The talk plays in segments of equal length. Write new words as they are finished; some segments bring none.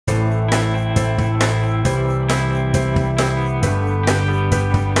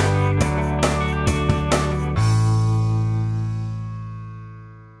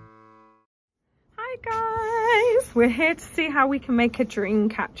we're here to see how we can make a dream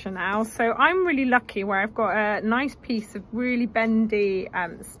catcher now. So I'm really lucky where I've got a nice piece of really bendy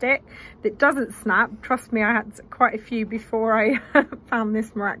stick that doesn't snap. Trust me, I had quite a few before I found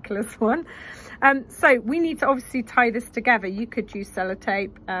this miraculous one. So we need to obviously tie this together. You could use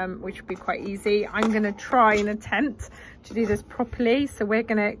sellotape, which would be quite easy. I'm going to try and attempt to do this properly. So we're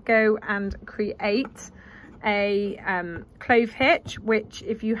going to go and create a clove hitch, which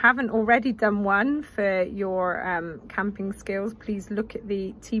if you haven't already done one for your camping skills, please look at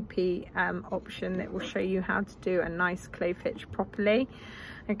the TP option that will show you how to do a nice clove hitch properly.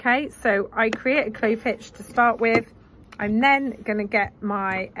 Okay, so I create a clove hitch to start with. I'm then going to get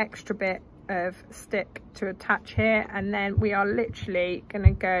my extra bit of stick to attach here, and then we are literally going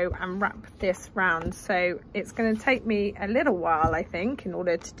to go and wrap this round. So it's going to take me a little while, I think, in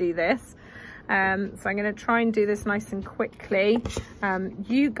order to do this. So I'm going to try and do this nice and quickly.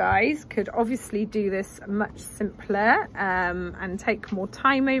 You guys could obviously do this much simpler and take more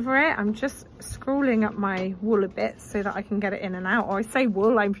time over it. I'm just scrolling up my wool a bit so that I can get it in and out. Or I say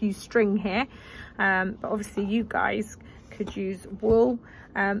wool, I've used string here, but obviously you guys could use wool.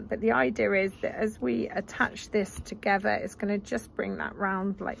 But the idea is that as we attach this together, it's going to just bring that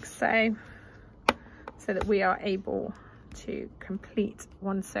round like so that we are able to complete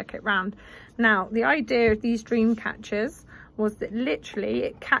one circuit round. Now the idea of these dream catchers was that literally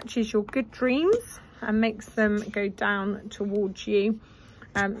it catches your good dreams and makes them go down towards you,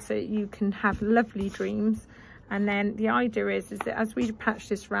 so you can have lovely dreams. And then the idea is that as we patch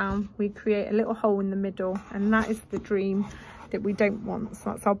this round, we create a little hole in the middle, and that is the dream that we don't want.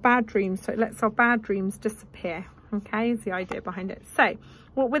 So that's our bad dreams, so it lets our bad dreams disappear. Okay, is the idea behind it. So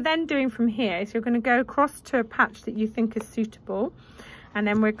what we're then doing from here is you're going to go across to a patch that you think is suitable, and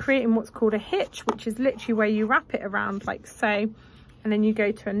then we're creating what's called a hitch, which is literally where you wrap it around like so, and then you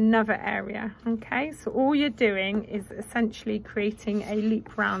go to another area. Okay, so all you're doing is essentially creating a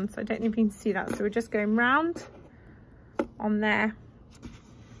loop round. So I don't know if you can see that. So we're just going round on there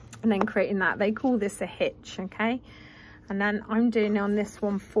and then creating that. They call this a hitch. Okay, and then I'm doing on this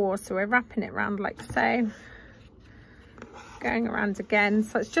one 4, so we're wrapping it around like so, going around again.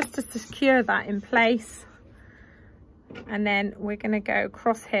 So it's just to secure that in place, and then we're going to go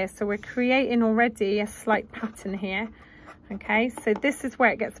across here. So we're creating already a slight pattern here. Okay, so this is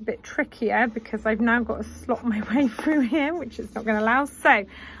where it gets a bit trickier because I've now got to slot my way through here, which is not going to allow. So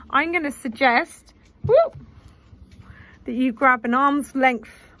I'm going to suggest that you grab an arm's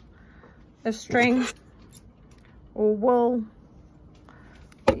length of string or wool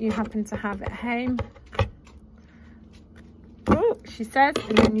that you happen to have at home. Oh, she says,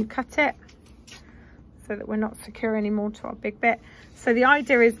 and then you cut it so that we're not secure anymore to our big bit. So the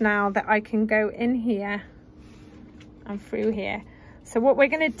idea is now that I can go in here and through here. So what we're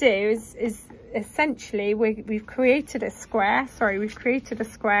going to do is essentially we've created a square. Sorry, we've created a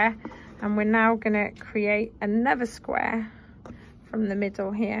square, and we're now going to create another square from the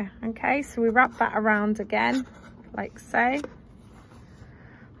middle here. Okay, so we wrap that around again like so.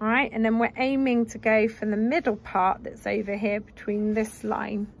 All right, and then we're aiming to go for the middle part that's over here between this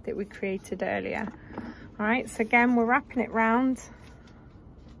line that we created earlier. All right, so again, we're wrapping it round.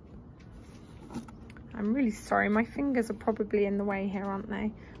 I'm really sorry, my fingers are probably in the way here, aren't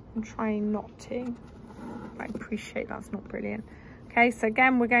they? I'm trying not to, but I appreciate that's not brilliant. Okay, so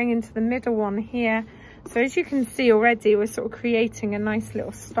again, we're going into the middle one here. So as you can see already, we're sort of creating a nice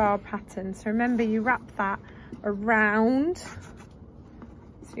little star pattern. So remember, you wrap that around.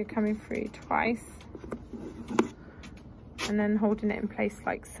 So you're coming through twice and then holding it in place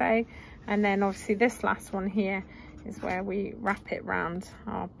like so. And then obviously this last one here is where we wrap it round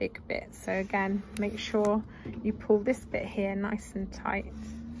our big bit. So again, make sure you pull this bit here nice and tight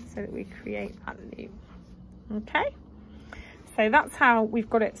so that we create that loop. Okay, so that's how we've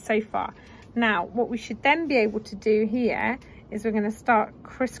got it so far. Now what we should then be able to do here is we're going to start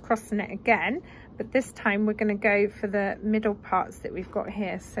crisscrossing it again, but this time we're going to go for the middle parts that we've got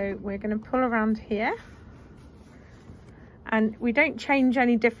here. So we're going to pull around here, and we don't change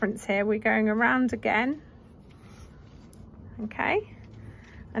any difference here. We're going around again. Okay,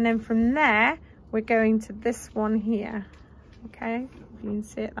 and then from there we're going to this one here. Okay, you can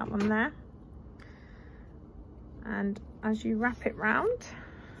see it, that one there. And as you wrap it round,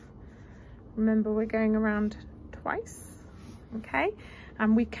 remember we're going around twice. Okay,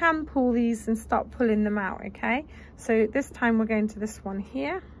 and we can pull these and start pulling them out. Okay, so this time we're going to this one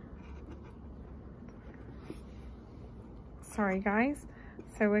here. Sorry guys,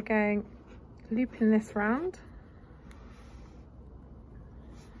 so we're going looping this round.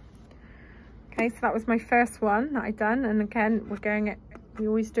 Okay, so that was my first one that I done, and again we're going it, we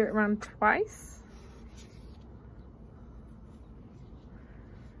always do it around twice.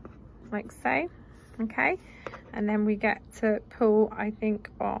 like so. Okay, and then we get to pull, I think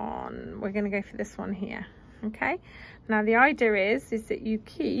on, we're going to go for this one here. Okay, now the idea is that you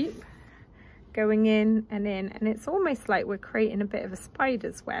keep going in, and it's almost like we're creating a bit of a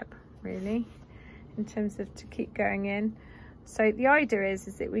spider's web, really, in terms of to keep going in. So the idea is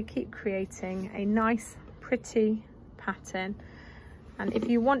that we keep creating a nice pretty pattern, and if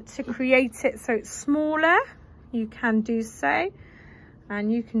you want to create it so it's smaller, you can do so,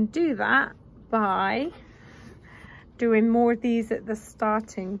 and you can do that by doing more of these at the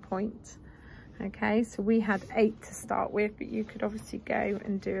starting point. Okay, so we had 8 to start with, but you could obviously go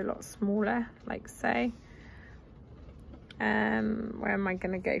and do a lot smaller, like so. Where am I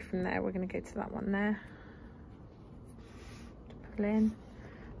going to go from there? We're going to go to that one there to pull in.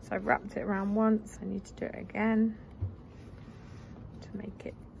 So I've wrapped it around once. I need to do it again to make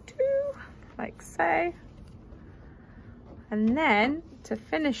it 2, like so. And then to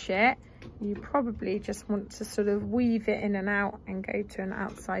finish it, you probably just want to sort of weave it in and out and go to an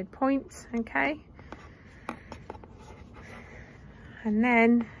outside point. Okay, and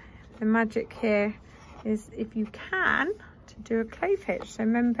then the magic here is, if you can, to do a clove hitch. So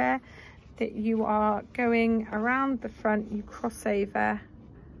remember that you are going around the front, you cross over,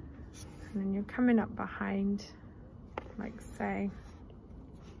 and then you're coming up behind, like so.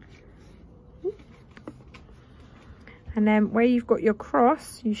 And then where you've got your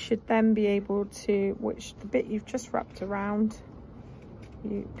cross, you should then be able to, which the bit you've just wrapped around,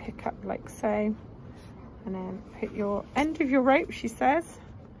 you pick up like so, and then put your end of your rope, she says,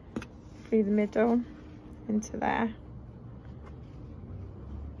 through the middle into there.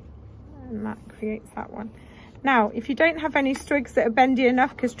 And that creates that one. Now, if you don't have any strigs that are bendy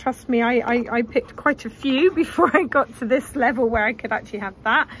enough, because trust me, I picked quite a few before I got to this level where I could actually have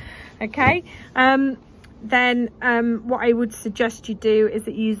that, okay? Then what I would suggest you do is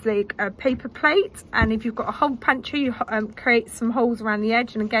that you use like a paper plate, and if you've got a hole puncher, you create some holes around the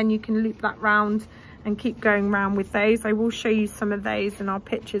edge, and again you can loop that round and keep going round with those. I will show you some of those in our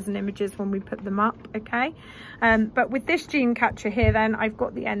pictures and images when we put them up, okay? But with this jean catcher here, then I've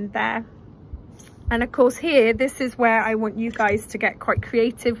got the end there. And of course here, this is where I want you guys to get quite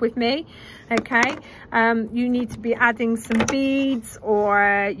creative with me, okay? You need to be adding some beads,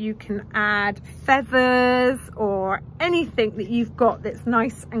 or you can add feathers, or anything that you've got that's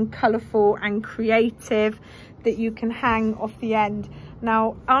nice and colourful and creative that you can hang off the end.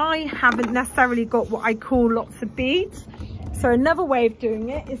 Now, I haven't necessarily got what I call lots of beads. So another way of doing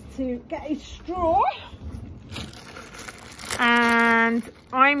it is to get a straw. And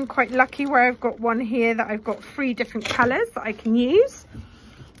I'm quite lucky where I've got one here that I've got 3 different colours that I can use.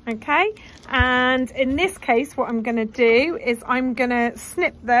 Okay, and in this case what I'm going to do is I'm going to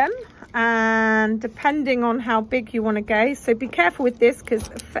snip them, and depending on how big you want to go, so be careful with this because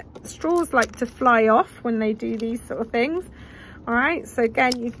straws like to fly off when they do these sort of things. All right, so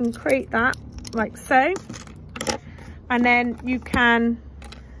again you can create that like so, and then you can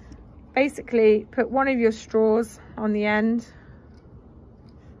basically put one of your straws on the end.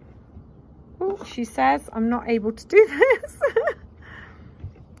 Oh, she says I'm not able to do this.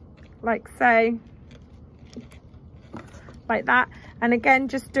 Like so, like that. And again,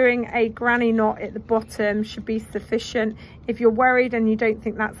 just doing a granny knot at the bottom should be sufficient. If you're worried and you don't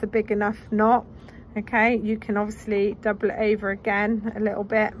think that's a big enough knot, okay, you can obviously double it over again a little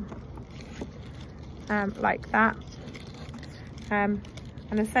bit, like that. And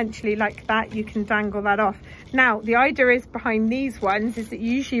essentially like that, you can dangle that off. Now, the idea is behind these ones is that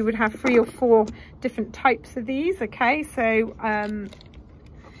you usually would have 3 or 4 different types of these, okay? So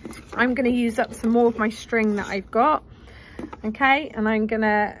I'm going to use up some more of my string that I've got, okay, and I'm going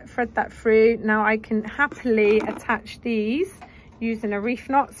to thread that through. Now I can happily attach these using a reef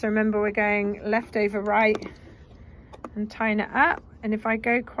knot. So remember, we're going left over right and tying it up. And if I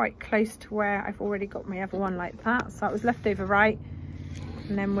go quite close to where I've already got my other one like that, so that was left over right,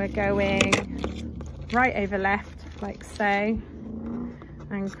 and then we're going right over left like so,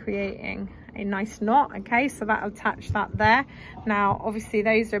 and creating a nice knot. Okay, so that'll attach that there. Now obviously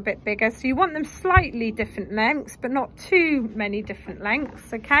those are a bit bigger, so you want them slightly different lengths but not too many different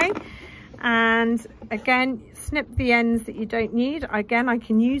lengths, okay? And again, snip the ends that you don't need. Again, I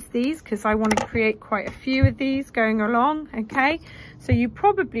can use these because I want to create quite a few of these going along, okay? So you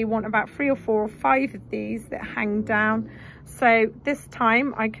probably want about 3 or 4 or 5 of these that hang down. So this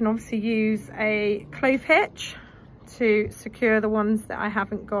time I can obviously use a clove hitch to secure the ones that I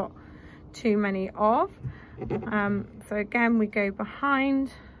haven't got too many of. So again, we go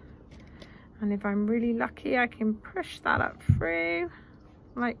behind, and if I'm really lucky I can push that up through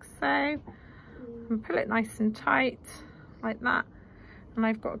like so, and pull it nice and tight like that. and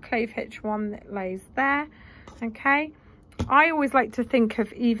I've got a clove hitch one that lays there. Okay, I always like to think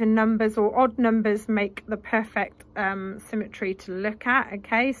of even numbers or odd numbers make the perfect symmetry to look at.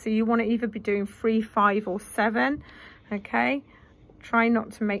 Okay, so you want to either be doing 3, 5 or 7. Okay, try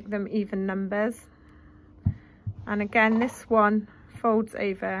not to make them even numbers. And again, this one folds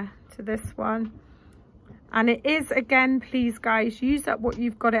over to this one, and it is, again, please guys, use up what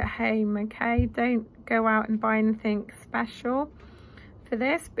you've got at home. Okay, don't go out and buy anything special for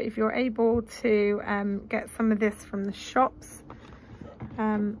this, but if you're able to get some of this from the shops,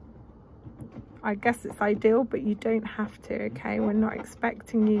 I guess it's ideal, but you don't have to. Okay, we're not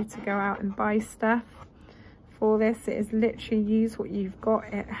expecting you to go out and buy stuff for this. It is literally use what you've got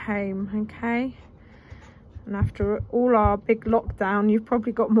at home. Okay, and after all our big lockdown, you've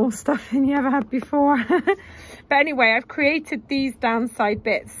probably got more stuff than you ever had before. But anyway, I've created these downside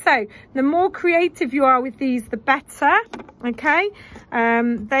bits. So the more creative you are with these, the better. Okay,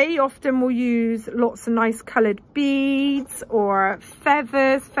 they often will use lots of nice colored beads or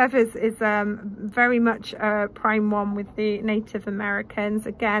feathers. Feathers is very much a prime one with the Native Americans.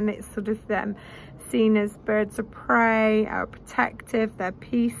 Again, it's sort of them seen as birds of prey, protective, their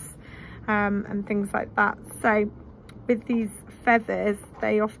peace, and things like that. So with these feathers,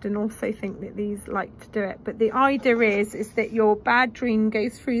 they often also think that these like to do it. But the idea is that your bad dream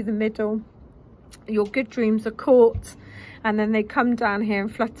goes through the middle, your good dreams are caught, and then they come down here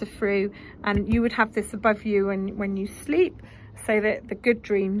and flutter through, and you would have this above you when you sleep, so that the good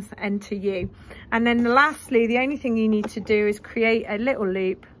dreams enter you. And then lastly, the only thing you need to do is create a little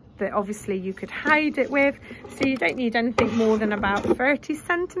loop that obviously you could hide it with, so you don't need anything more than about 30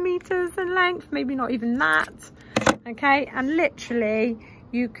 centimeters in length, maybe not even that. Okay, and literally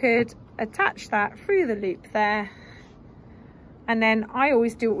you could attach that through the loop there, and then I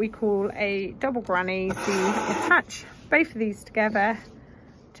always do what we call a double granny. So you attach both of these together,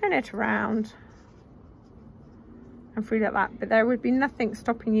 turn it around and through like that, but there would be nothing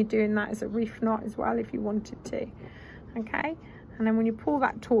stopping you doing that as a reef knot as well if you wanted to. Okay, and then when you pull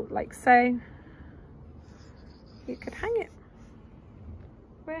that taut like so, you could hang it.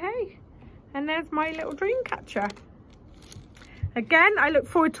 Well, hey, and there's my little dream catcher. Again, I look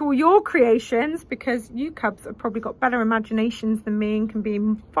forward to all your creations, because you cubs have probably got better imaginations than me and can be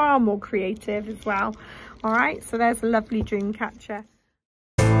far more creative as well. All right, so there's a lovely dream catcher.